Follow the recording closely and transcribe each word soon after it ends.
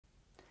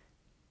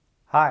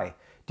Hi,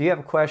 do you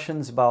have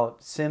questions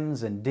about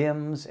SIMMs and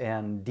DIMMs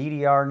and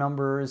DDR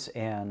numbers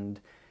and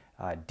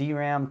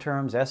DRAM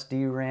terms,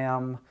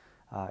 SDRAM,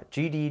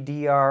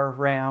 GDDR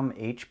RAM,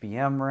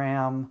 HBM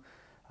RAM,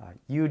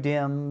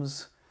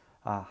 UDIMMs,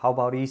 how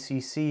about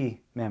ECC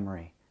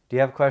memory? Do you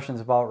have questions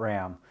about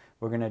RAM?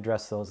 We're going to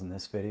address those in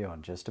this video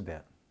in just a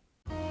bit.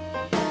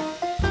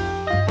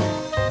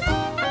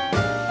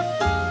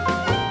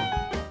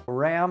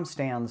 RAM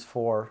stands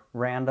for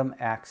Random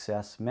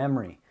Access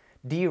Memory.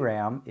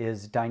 DRAM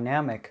is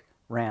Dynamic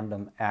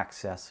Random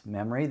Access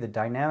Memory. The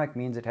dynamic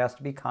means it has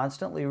to be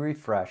constantly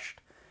refreshed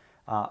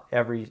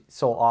every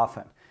so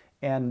often.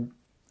 And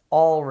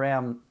all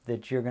RAM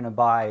that you're going to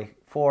buy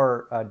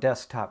for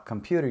desktop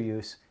computer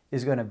use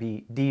is going to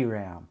be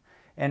DRAM.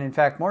 And in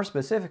fact, more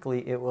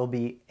specifically, it will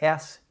be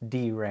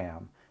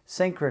SDRAM.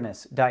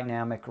 Synchronous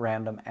Dynamic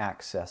Random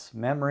Access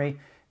Memory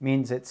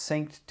means it's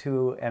synced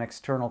to an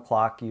external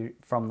clock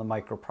from the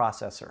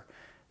microprocessor.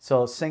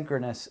 So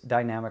synchronous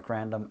dynamic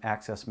random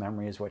access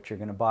memory is what you're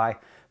going to buy.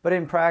 But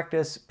in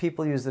practice,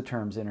 people use the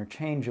terms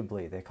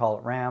interchangeably. They call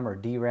it RAM or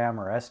DRAM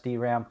or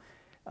SDRAM.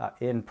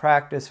 In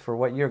practice, for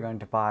what you're going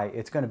to buy,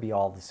 it's going to be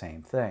all the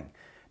same thing.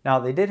 Now,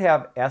 they did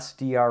have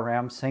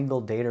SDRAM, single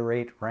data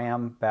rate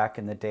RAM, back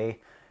in the day.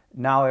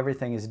 Now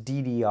everything is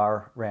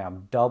DDR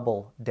RAM,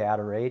 double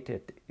data rate.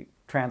 It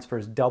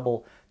transfers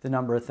double the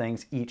number of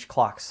things each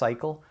clock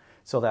cycle.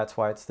 So that's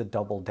why it's the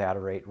double data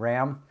rate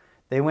RAM.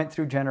 They went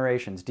through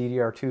generations,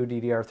 DDR2,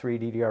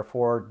 DDR3,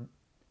 DDR4,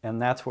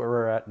 and that's where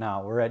we're at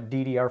now. We're at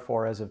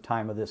DDR4 as of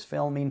time of this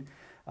filming.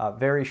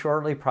 Very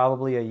shortly,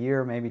 probably a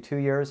year, maybe 2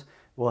 years,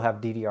 we'll have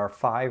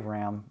DDR5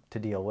 RAM to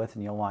deal with,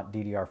 and you'll want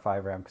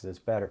DDR5 RAM because it's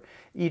better.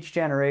 Each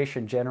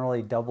generation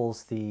generally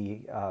doubles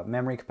the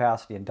memory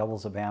capacity and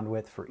doubles the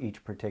bandwidth for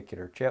each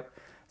particular chip.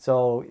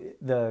 So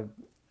the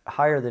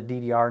higher the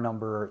DDR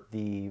number,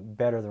 the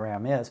better the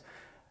RAM is.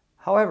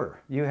 However,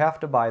 you have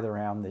to buy the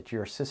RAM that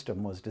your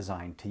system was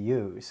designed to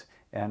use,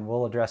 and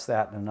we'll address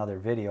that in another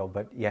video,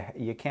 but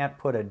you can't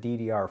put a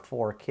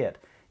DDR4 kit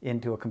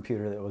into a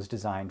computer that was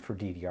designed for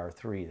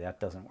DDR3.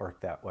 That doesn't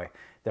work that way.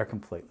 They're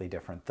completely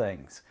different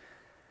things.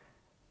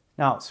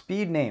 Now,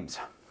 speed names.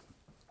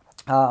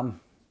 DDR3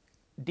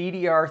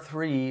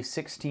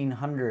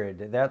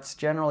 1600, that's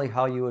generally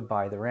how you would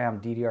buy the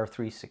RAM, DDR3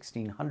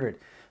 1600.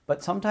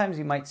 But sometimes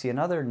you might see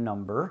another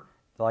number,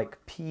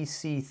 like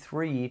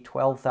PC3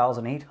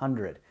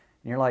 12800, and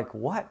you're like,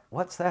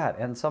 what's that?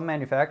 And some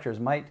manufacturers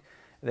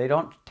they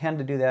don't tend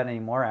to do that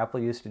anymore.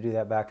 Apple used to do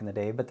that back in the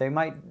day, but they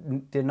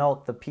might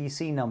denote the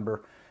PC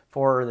number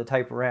for the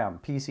type of RAM.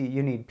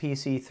 You need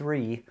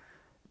PC3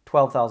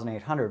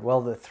 12800.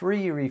 Well, the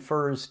 3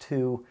 refers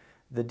to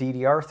the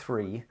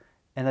DDR3,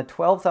 and the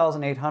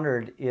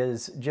 12800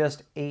 is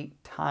just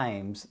 8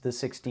 times the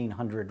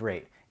 1600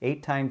 rate.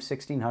 8 times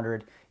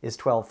 1600 is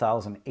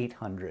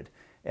 12,800.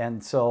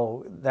 And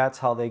so that's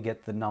how they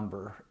get the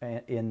number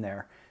in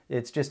there.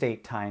 It's just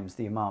 8 times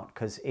the amount,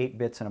 because 8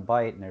 bits in a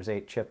byte, and there's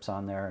 8 chips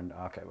on there. And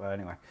okay, well,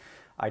 anyway,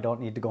 I don't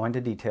need to go into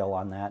detail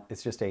on that.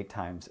 It's just 8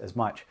 times as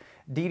much.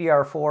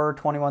 DDR4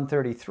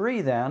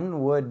 2133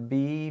 then would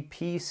be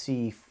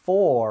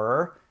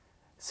PC4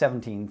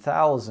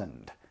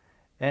 17,000.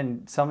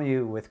 And some of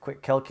you with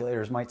quick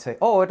calculators might say,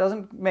 oh, it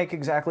doesn't make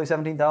exactly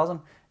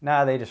 17,000?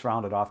 Nah, they just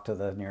round it off to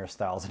the nearest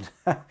thousand.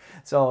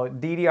 So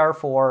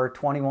DDR4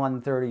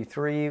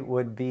 2133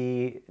 would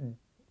be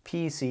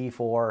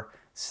PC4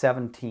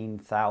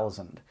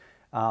 17,000.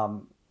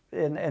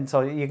 And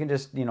so you can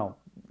just,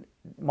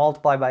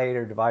 multiply by 8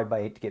 or divide by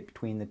 8 to get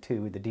between the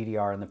two, the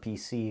DDR and the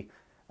PC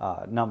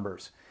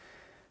numbers.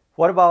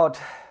 What about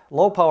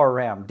low power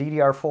RAM,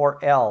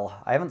 DDR4L?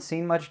 I haven't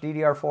seen much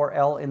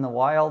DDR4L in the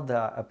wild.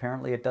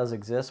 Apparently it does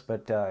exist,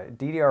 but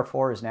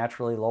DDR4 is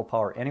naturally low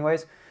power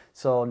anyways.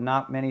 So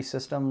not many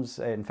systems,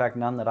 in fact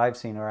none that I've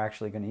seen, are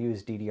actually going to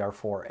use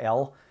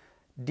DDR4L.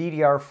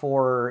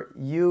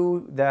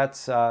 DDR4U,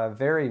 that's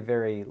very,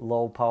 very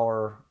low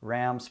power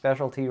RAM,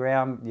 specialty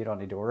RAM. You don't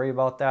need to worry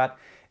about that.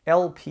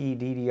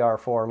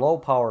 LPDDR4, low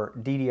power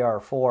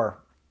DDR4,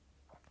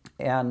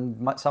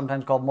 and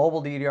sometimes called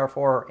mobile DDR4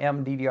 or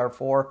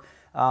MDDR4.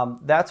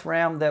 That's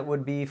RAM that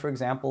would be, for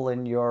example,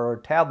 in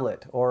your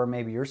tablet or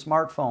maybe your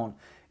smartphone,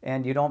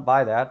 and you don't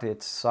buy that.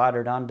 It's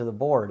soldered onto the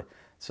board.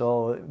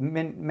 So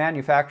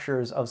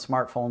manufacturers of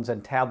smartphones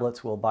and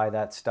tablets will buy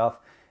that stuff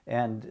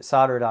and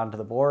solder it onto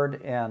the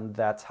board, and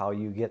that's how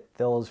you get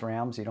those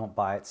RAMs. You don't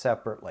buy it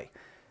separately.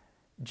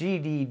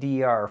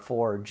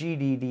 GDDR4,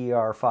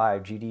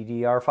 GDDR5,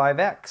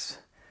 GDDR5X,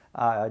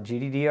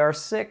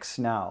 GDDR6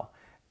 now.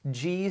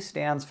 G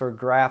stands for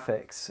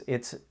graphics.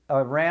 It's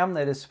a RAM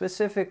that is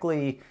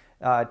specifically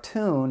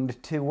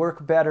tuned to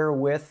work better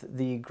with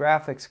the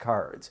graphics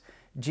cards.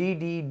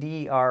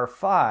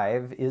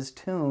 GDDR5 is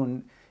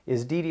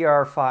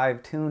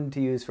DDR5 tuned to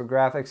use for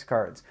graphics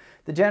cards.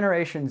 The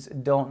generations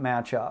don't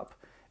match up.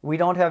 We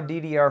don't have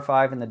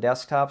DDR5 in the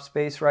desktop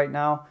space right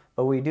now,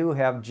 but we do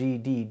have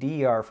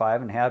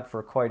GDDR5 and had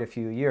for quite a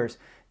few years.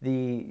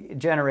 The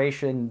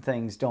generation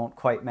things don't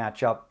quite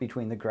match up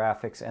between the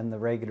graphics and the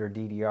regular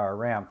DDR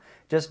RAM.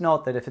 Just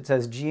note that if it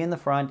says G in the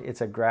front,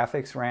 it's a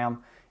graphics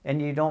RAM,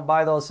 and you don't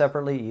buy those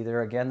separately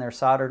either. Again, they're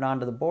soldered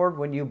onto the board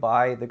when you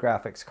buy the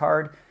graphics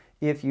card.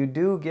 If you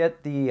do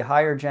get the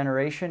higher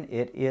generation,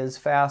 it is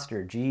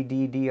faster.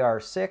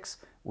 GDDR6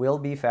 will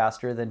be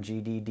faster than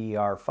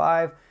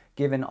GDDR5,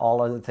 given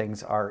all other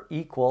things are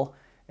equal.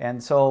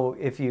 And so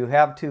if you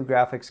have two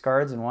graphics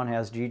cards and one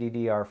has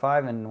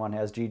GDDR5 and one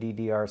has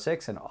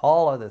GDDR6 and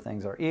all other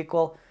things are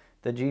equal,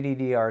 the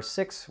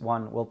GDDR6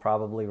 one will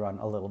probably run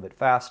a little bit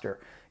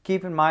faster.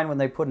 Keep in mind when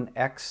they put an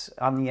X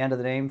on the end of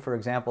the name, for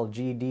example,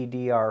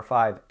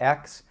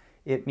 GDDR5X,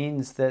 it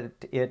means that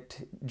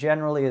it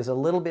generally is a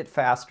little bit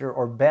faster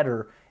or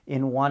better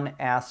in one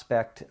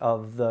aspect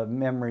of the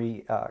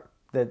memory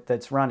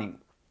that's running.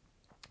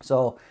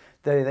 So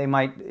they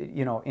might,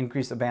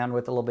 increase the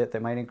bandwidth a little bit. They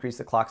might increase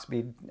the clock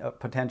speed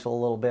potential a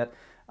little bit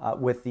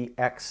with the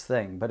X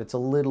thing, but it's a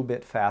little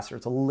bit faster.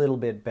 It's a little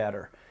bit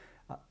better.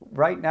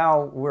 Right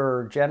now,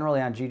 we're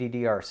generally on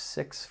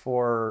GDDR6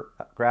 for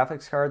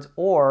graphics cards,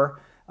 or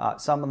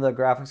some of the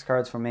graphics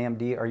cards from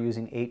AMD are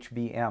using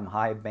HBM,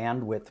 high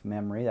bandwidth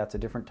memory. That's a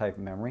different type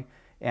of memory.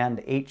 And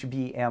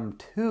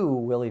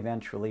HBM2 will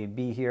eventually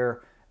be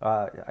here.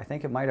 I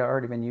think it might have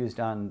already been used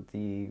on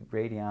the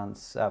Radeon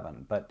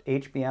 7, but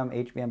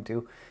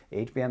HBM2,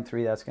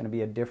 HBM3, that's going to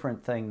be a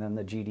different thing than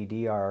the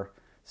GDDR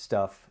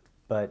stuff,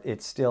 but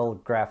it's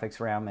still graphics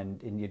RAM,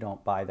 and you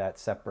don't buy that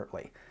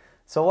separately.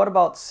 So what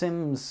about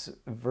SIMMs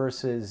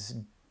versus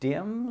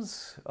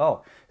DIMMs?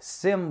 Oh,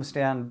 SIMM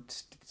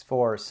stands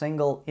for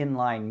Single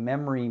Inline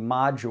Memory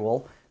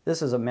Module.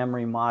 This is a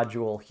memory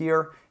module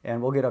here,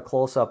 and we'll get a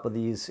close-up of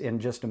these in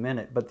just a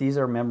minute, but these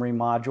are memory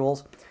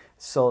modules.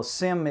 So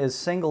SIMM is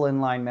Single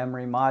Inline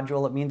Memory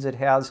Module. It means it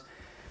has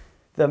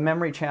the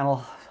memory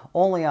channel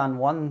only on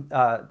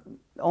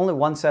only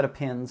one set of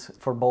pins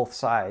for both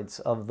sides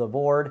of the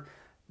board.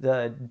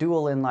 The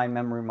Dual Inline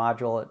Memory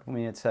Module,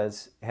 it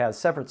says, has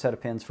separate set of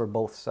pins for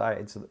both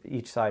sides,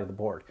 each side of the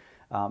board.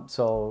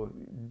 So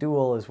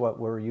dual is what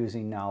we're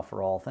using now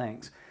for all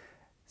things.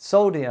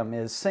 SODIMM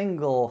is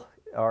small.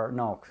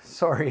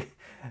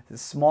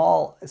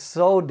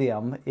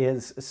 SODIMM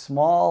is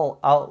Small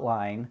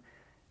Outline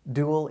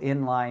Dual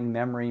Inline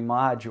Memory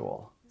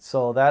Module.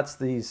 So that's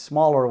these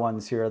smaller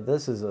ones here.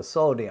 This is a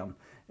SODIMM,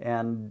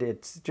 and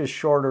it's just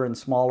shorter and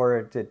smaller.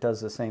 It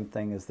does the same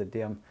thing as the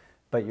DIMM,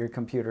 but your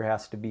computer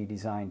has to be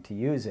designed to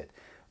use it.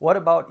 What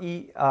about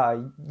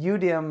UDIMM,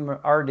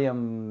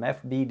 RDIMM,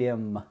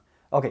 FB-DIMM?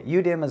 Okay,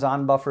 UDIMM is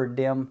unbuffered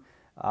DIMM,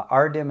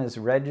 RDIMM is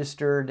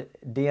registered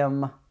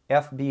DIMM,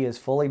 FB is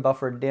fully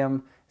buffered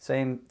DIMM,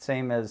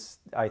 same as,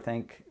 I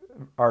think,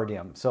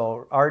 RDIMM.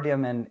 So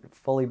RDIMM and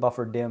fully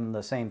buffered DIMM,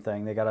 the same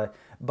thing. They got a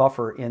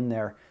buffer in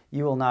there.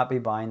 You will not be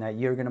buying that.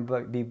 You're going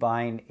to be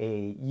buying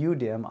a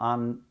UDIMM,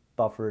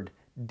 unbuffered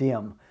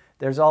DIMM.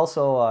 There's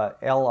also a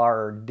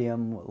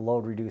LRDIMM,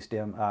 load reduced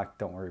DIMM.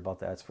 Don't worry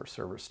about that. It's for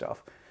server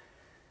stuff.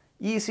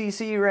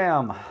 ECC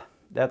RAM.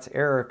 That's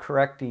error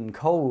correcting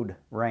code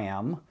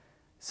RAM.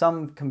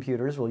 Some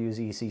computers will use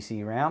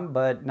ECC RAM,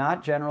 but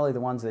not generally the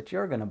ones that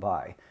you're going to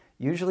buy.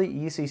 Usually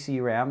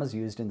ECC RAM is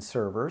used in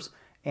servers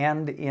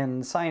and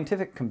in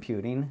scientific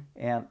computing,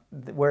 and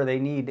where they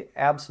need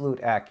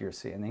absolute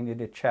accuracy, and they need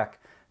to check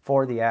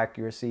for the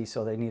accuracy,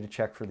 so they need to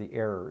check for the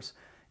errors.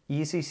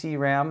 ECC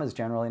RAM is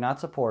generally not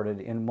supported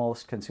in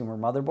most consumer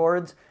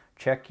motherboards.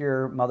 Check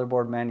your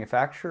motherboard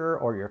manufacturer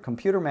or your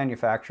computer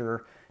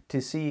manufacturer to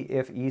see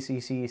if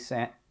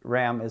ECC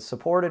RAM is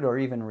supported or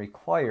even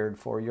required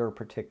for your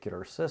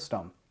particular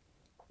system.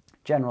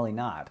 Generally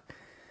not.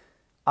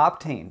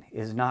 Optane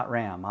is not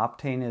RAM.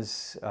 Optane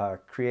is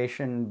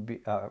creation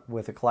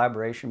with a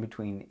collaboration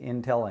between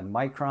Intel and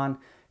Micron,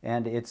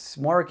 and it's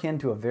more akin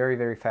to a very,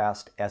 very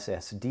fast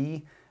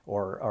SSD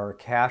or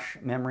cache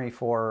memory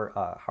for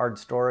hard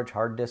storage,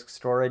 hard disk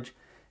storage.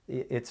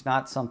 It's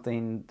not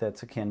something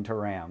that's akin to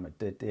RAM.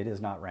 It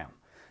is not RAM.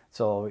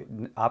 So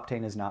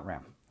Optane is not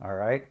RAM, all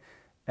right?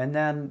 And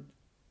then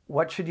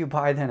what should you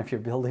buy then if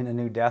you're building a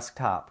new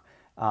desktop?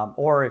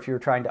 Or if you're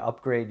trying to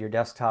upgrade your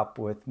desktop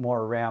with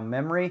more RAM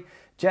memory?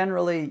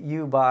 Generally,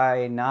 you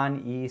buy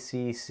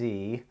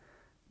non-ECC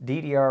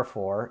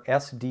DDR4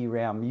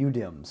 SDRAM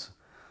UDIMMs.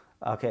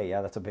 Okay,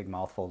 yeah, that's a big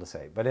mouthful to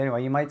say. But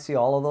anyway, you might see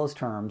all of those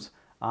terms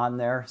on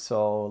there.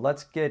 So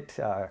let's get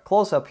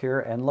close up here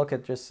and look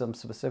at just some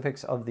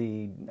specifics of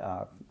the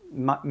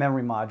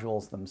memory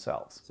modules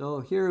themselves.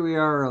 So here we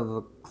are of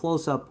a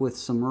close-up with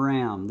some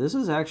RAM. This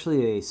is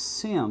actually a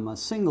SIMM, a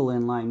single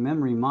inline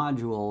memory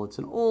module. It's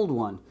an old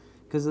one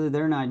because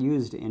they're not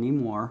used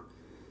anymore.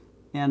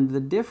 And the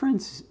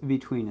difference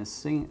between a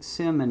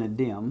SIMM and a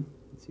DIMM,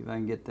 let's see if I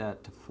can get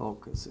that to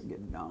focus and get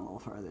it down a little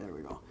farther. There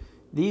we go.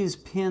 These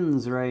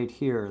pins right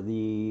here,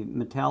 the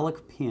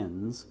metallic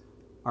pins,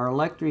 are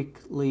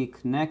electrically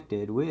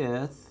connected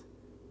with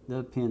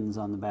the pins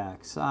on the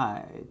back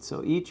side.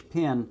 So each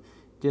pin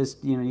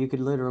just, you know, you could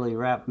literally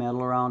wrap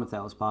metal around if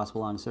that was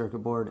possible on a circuit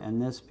board,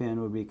 and this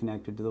pin would be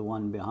connected to the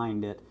one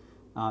behind it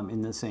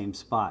in the same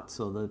spot.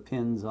 So the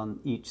pins on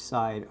each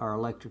side are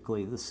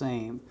electrically the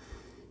same.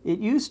 It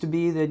used to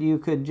be that you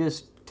could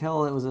just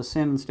tell it was a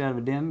SIMM instead of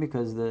a DIMM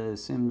because the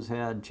SIMMs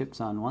had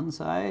chips on one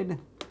side,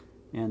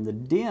 and the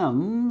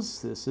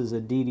DIMMs, this is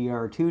a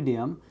DDR2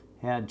 DIMM,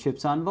 had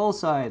chips on both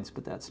sides,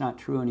 but that's not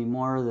true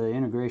anymore. The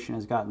integration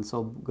has gotten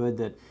so good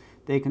that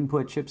they can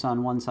put chips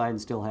on one side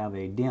and still have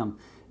a DIMM.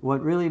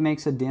 What really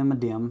makes a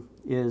DIMM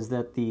is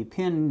that the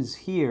pins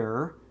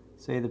here,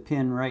 say the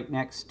pin right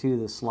next to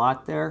the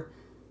slot there,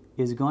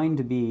 is going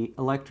to be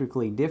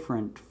electrically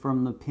different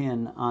from the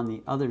pin on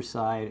the other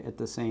side at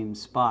the same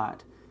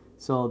spot.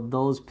 So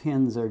those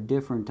pins are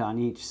different on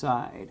each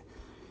side.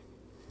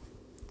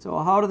 So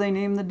how do they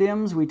name the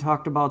DIMMs? We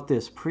talked about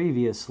this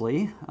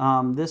previously.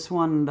 This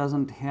one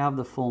doesn't have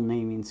the full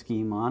naming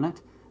scheme on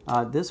it.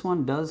 This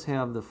one does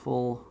have the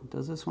full,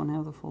 does this one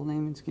have the full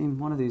naming scheme?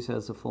 One of these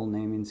has the full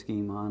naming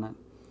scheme on it.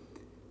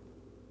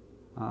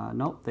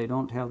 Nope, they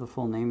don't have the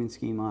full naming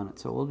scheme on it.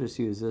 So we'll just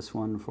use this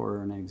one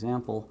for an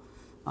example.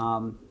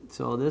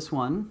 So this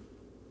one,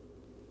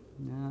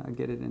 I'll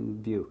get it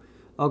in view.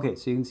 Okay,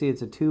 so you can see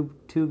it's a 2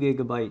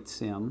 gigabyte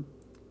SIMM.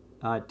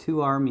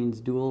 2R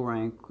means dual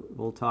rank.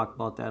 We'll talk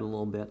about that a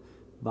little bit.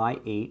 By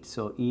 8,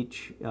 so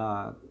each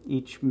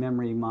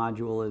memory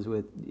module is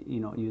with, you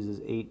know,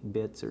 uses 8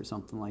 bits or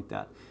something like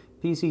that.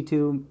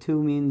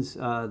 PC2 means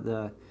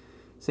the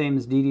same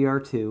as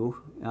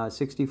DDR2,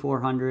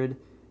 6400,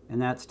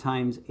 and that's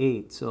times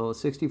 8. So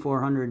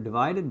 6400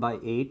 divided by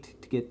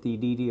 8 to get the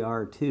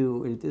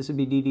DDR2. This would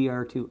be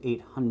DDR2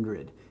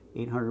 800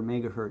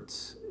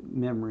 megahertz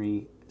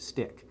memory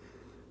stick.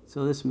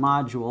 So this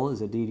module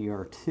is a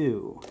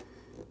DDR2.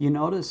 You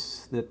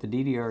notice that the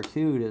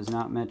DDR2 does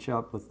not match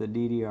up with the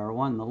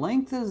DDR1. The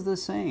length is the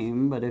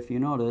same, but if you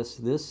notice,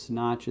 this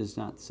notch is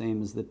not the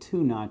same as the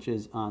 2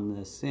 notches on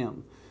this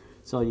SIMM.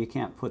 So you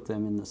can't put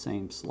them in the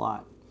same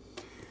slot.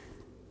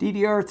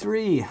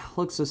 DDR3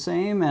 looks the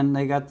same, and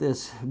they got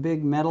this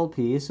big metal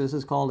piece. This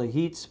is called a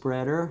heat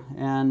spreader,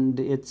 and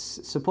it's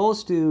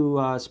supposed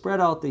to spread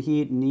out the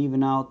heat and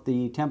even out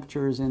the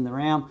temperatures in the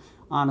RAM.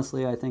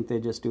 Honestly, I think they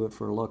just do it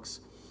for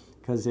looks,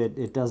 because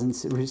it doesn't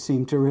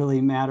seem to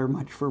really matter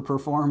much for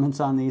performance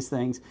on these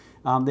things.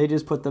 They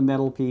just put the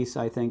metal piece,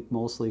 I think,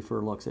 mostly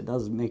for looks. It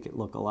does make it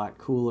look a lot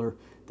cooler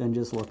than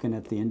just looking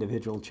at the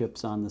individual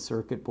chips on the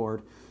circuit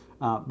board.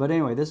 But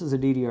anyway, this is a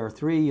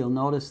DDR3. You'll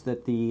notice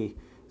that the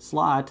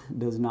slot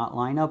does not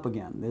line up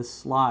again. This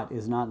slot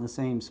is not in the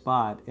same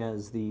spot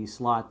as the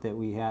slot that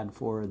we had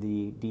for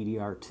the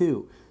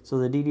DDR2. So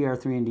the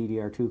DDR3 and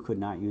DDR2 could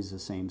not use the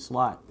same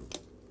slot.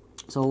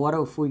 So what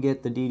if we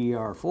get the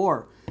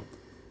DDR4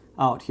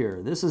 out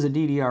here? This is a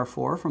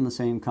DDR4 from the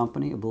same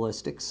company, a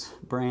Ballistics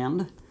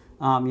brand.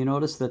 You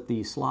notice that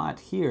the slot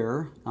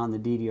here on the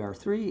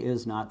DDR3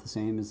 is not the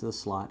same as the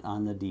slot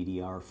on the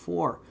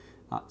DDR4.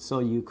 So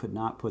you could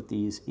not put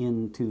these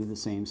into the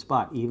same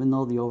spot. Even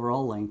though the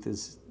overall length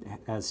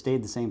has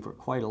stayed the same for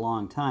quite a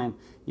long time,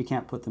 you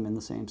can't put them in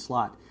the same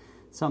slot.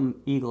 Some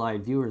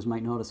eagle-eyed viewers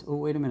might notice, oh,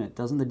 wait a minute,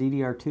 doesn't the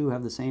DDR2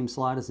 have the same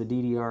slot as the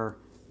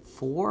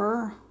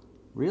DDR4?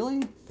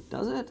 Really?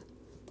 Does it?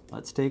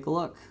 Let's take a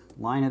look.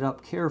 Line it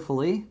up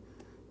carefully,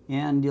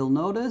 and you'll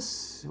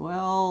notice,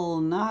 well,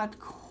 not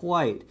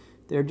quite.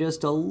 They're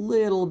just a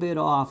little bit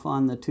off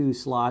on the 2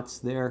 slots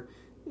there,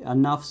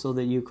 enough so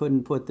that you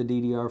couldn't put the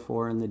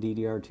DDR4 in the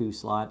DDR2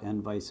 slot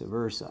and vice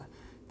versa.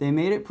 They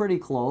made it pretty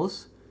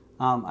close,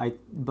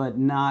 but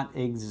not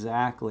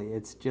exactly.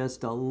 It's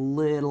just a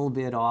little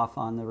bit off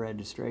on the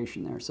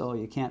registration there, so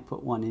you can't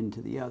put one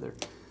into the other.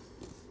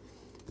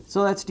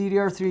 So that's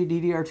DDR3,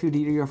 DDR2,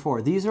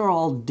 DDR4. These are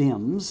all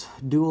DIMMs,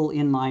 dual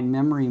inline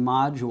memory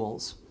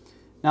modules.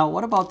 Now,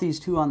 what about these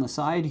 2 on the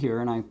side here?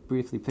 And I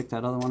briefly picked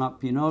that other one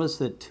up. You notice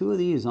that 2 of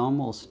these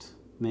almost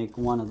make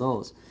one of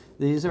those.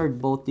 These are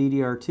both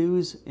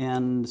DDR2s,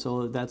 and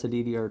so that's a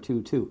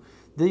DDR2 too.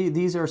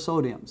 These are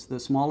SO DIMMs. The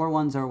smaller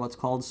ones are what's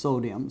called SO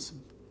DIMMs.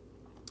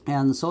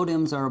 And SO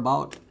DIMMs are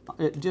about,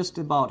 just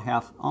about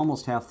half,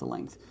 almost half the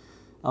length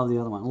of the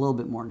other one, a little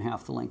bit more than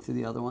half the length of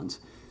the other ones.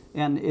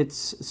 And it's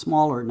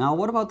smaller. Now,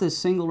 what about this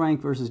single rank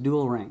versus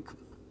dual rank?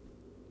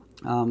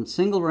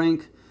 Single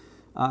rank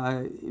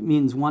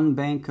means one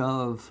bank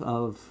of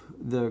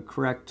the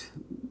correct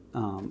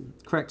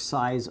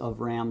size of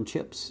RAM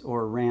chips,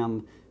 or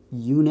RAM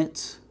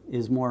units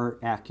is more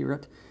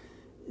accurate.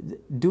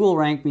 Dual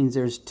rank means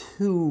there's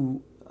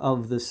 2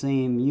 of the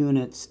same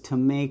units to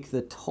make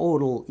the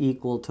total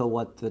equal to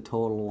what the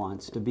total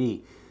wants to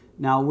be.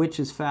 Now, which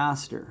is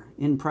faster?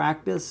 In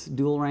practice,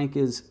 dual rank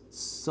is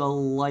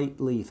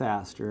slightly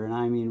faster, and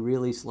I mean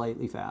really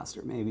slightly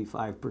faster, maybe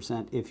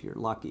 5% if you're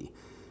lucky.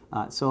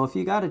 So if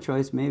you got a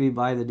choice, maybe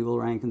buy the dual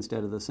rank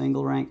instead of the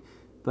single rank,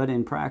 but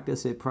in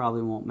practice it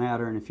probably won't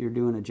matter, and if you're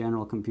doing a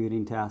general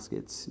computing task,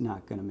 it's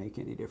not going to make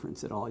any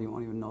difference at all. You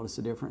won't even notice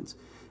a difference.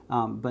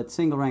 But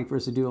single rank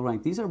versus dual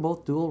rank, these are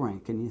both dual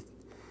rank, and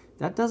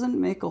that doesn't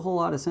make a whole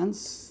lot of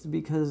sense,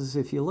 because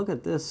if you look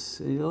at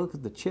this, you look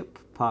at the chip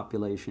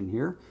population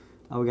here,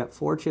 We got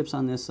 4 chips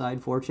on this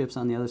side, 4 chips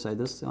on the other side.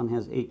 This one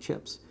has 8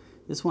 chips.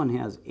 This one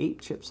has 8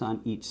 chips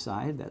on each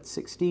side. That's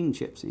 16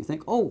 chips. And you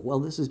think, oh, well,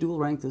 this is dual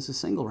rank, this is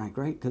single rank,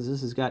 right? Because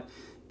this has got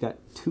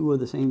 2 of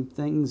the same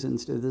things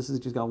instead of this has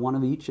just got 1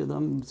 of each of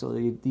them. So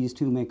these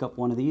 2 make up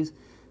 1 of these.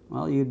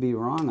 Well, you'd be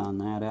wrong on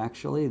that,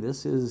 actually.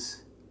 This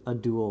is a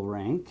dual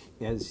rank,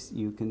 as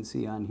you can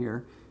see on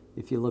here.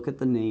 If you look at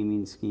the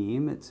naming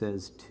scheme, it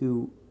says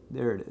 2,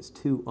 there it is,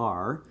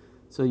 2R.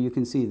 So you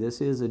can see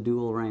this is a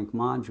dual rank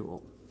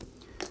module.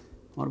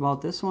 What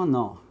about this one,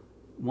 though?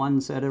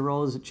 1 set of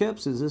rows of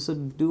chips. Is this a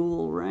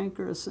dual rank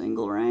or a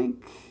single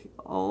rank?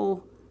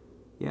 Oh,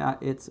 yeah,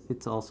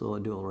 it's also a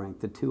dual rank.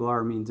 The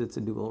 2R means it's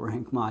a dual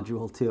rank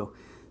module too.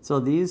 So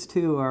these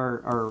 2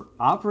 are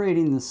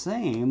operating the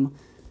same,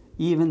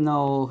 even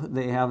though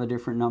they have a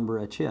different number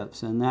of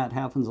chips. And that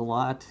happens a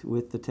lot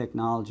with the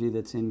technology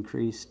that's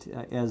increased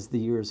as the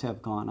years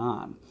have gone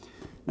on.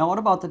 Now, what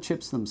about the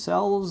chips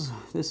themselves?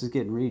 This is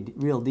getting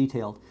real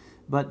detailed.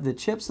 But the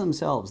chips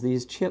themselves,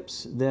 these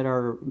chips that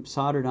are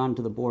soldered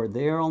onto the board,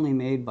 they are only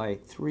made by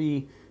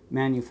 3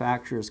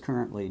 manufacturers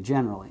currently,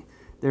 generally.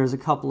 There's a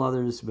couple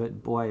others,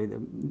 but boy,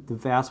 the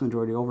vast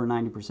majority, over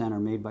 90%, are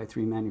made by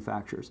 3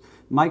 manufacturers.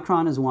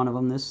 Micron is one of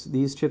them.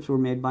 These chips were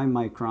made by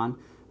Micron.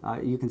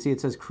 You can see it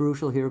says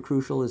Crucial here.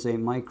 Crucial is a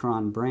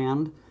Micron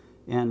brand,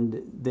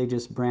 and they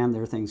just brand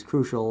their things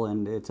Crucial,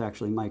 and it's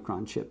actually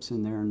Micron chips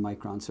in there and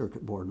Micron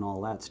circuit board and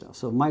all that stuff.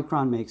 So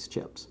Micron makes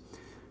chips.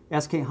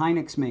 SK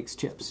Hynix makes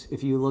chips.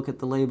 If you look at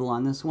the label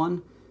on this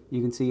one,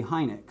 you can see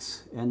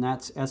Hynix, and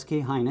that's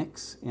SK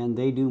Hynix, and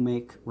they do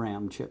make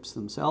RAM chips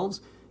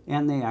themselves,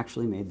 and they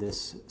actually made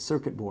this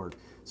circuit board.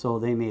 So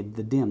they made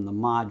the DIMM, the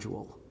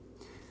module.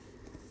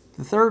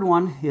 The third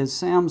one is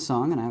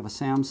Samsung, and I have a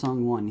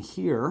Samsung one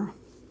here.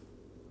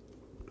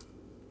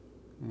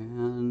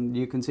 And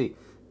you can see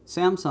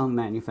Samsung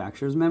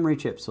manufactures memory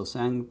chips. So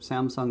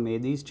Samsung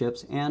made these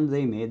chips, and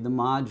they made the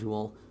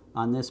module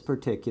on this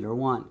particular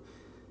one.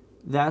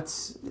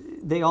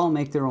 They all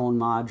make their own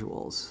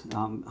modules.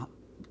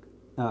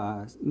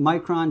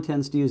 Micron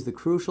tends to use the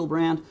Crucial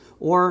brand,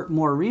 or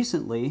more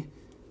recently,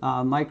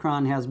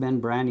 Micron has been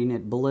branding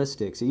it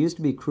Ballistics. It used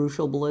to be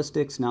Crucial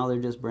Ballistics, now they're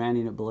just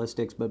branding it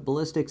Ballistics, but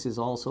Ballistics is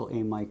also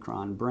a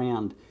Micron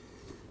brand.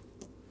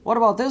 What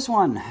about this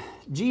one?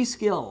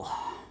 G-Skill.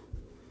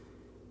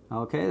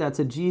 Okay, that's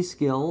a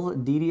G-Skill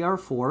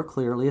DDR4,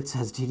 clearly it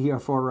says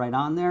DDR4 right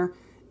on there,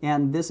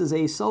 and this is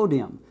a SO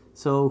DIMM.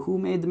 So who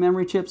made the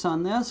memory chips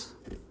on this?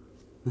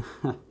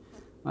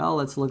 Well,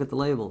 let's look at the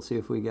label, see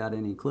if we got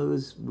any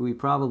clues. We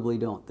probably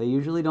don't. They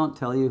usually don't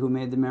tell you who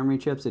made the memory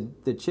chips.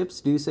 The chips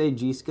do say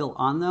G-Skill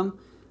on them,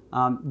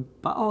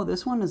 but oh,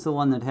 this one is the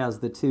one that has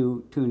the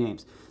two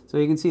names. So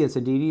you can see it's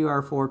a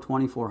DDR4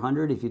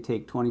 2400. If you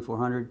take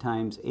 2400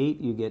 times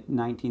 8, you get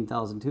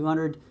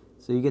 19,200.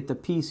 So you get the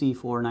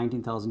PC4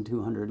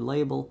 19,200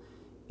 label.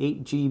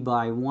 8G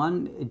by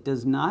 1. It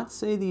does not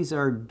say these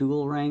are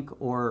dual rank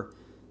or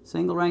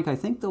single rank. I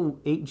think the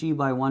 8G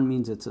by 1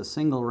 means it's a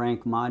single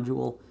rank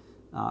module.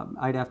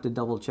 I'd have to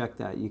double check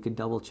that. You could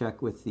double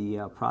check with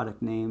the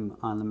product name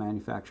on the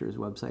manufacturer's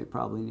website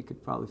probably, and you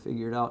could probably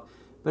figure it out.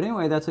 But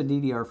anyway, that's a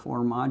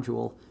DDR4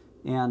 module,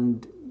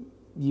 and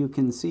you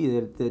can see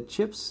that the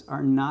chips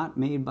are not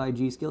made by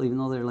G-Skill, even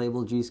though they're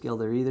labeled G-Skill.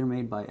 They're either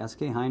made by SK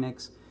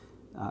Hynix,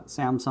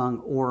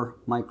 Samsung, or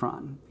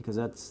Micron, because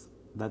that's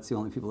the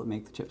only people that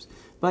make the chips.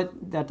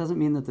 But that doesn't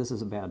mean that this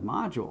is a bad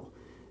module.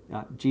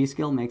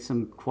 G-Skill makes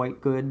some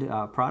quite good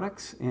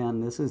products,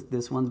 and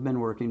this one's been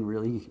working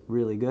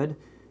really good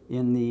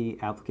in the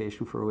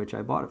application for which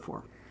I bought it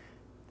for.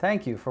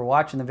 Thank you for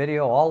watching the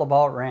video all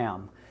about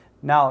RAM.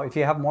 Now, if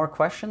you have more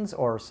questions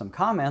or some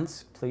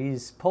comments,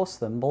 please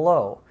post them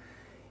below.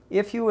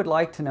 If you would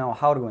like to know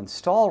how to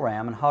install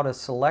RAM and how to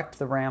select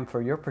the RAM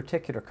for your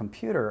particular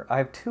computer, I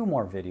have 2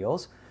 more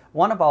videos,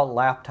 one about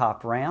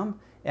laptop RAM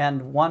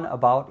and one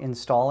about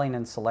installing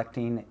and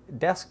selecting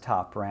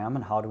desktop RAM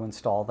and how to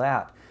install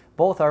that.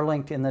 Both are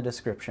linked in the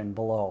description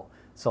below,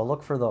 so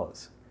look for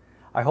those.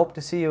 I hope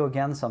to see you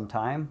again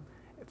sometime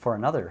for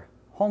another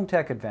home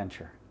tech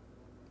adventure.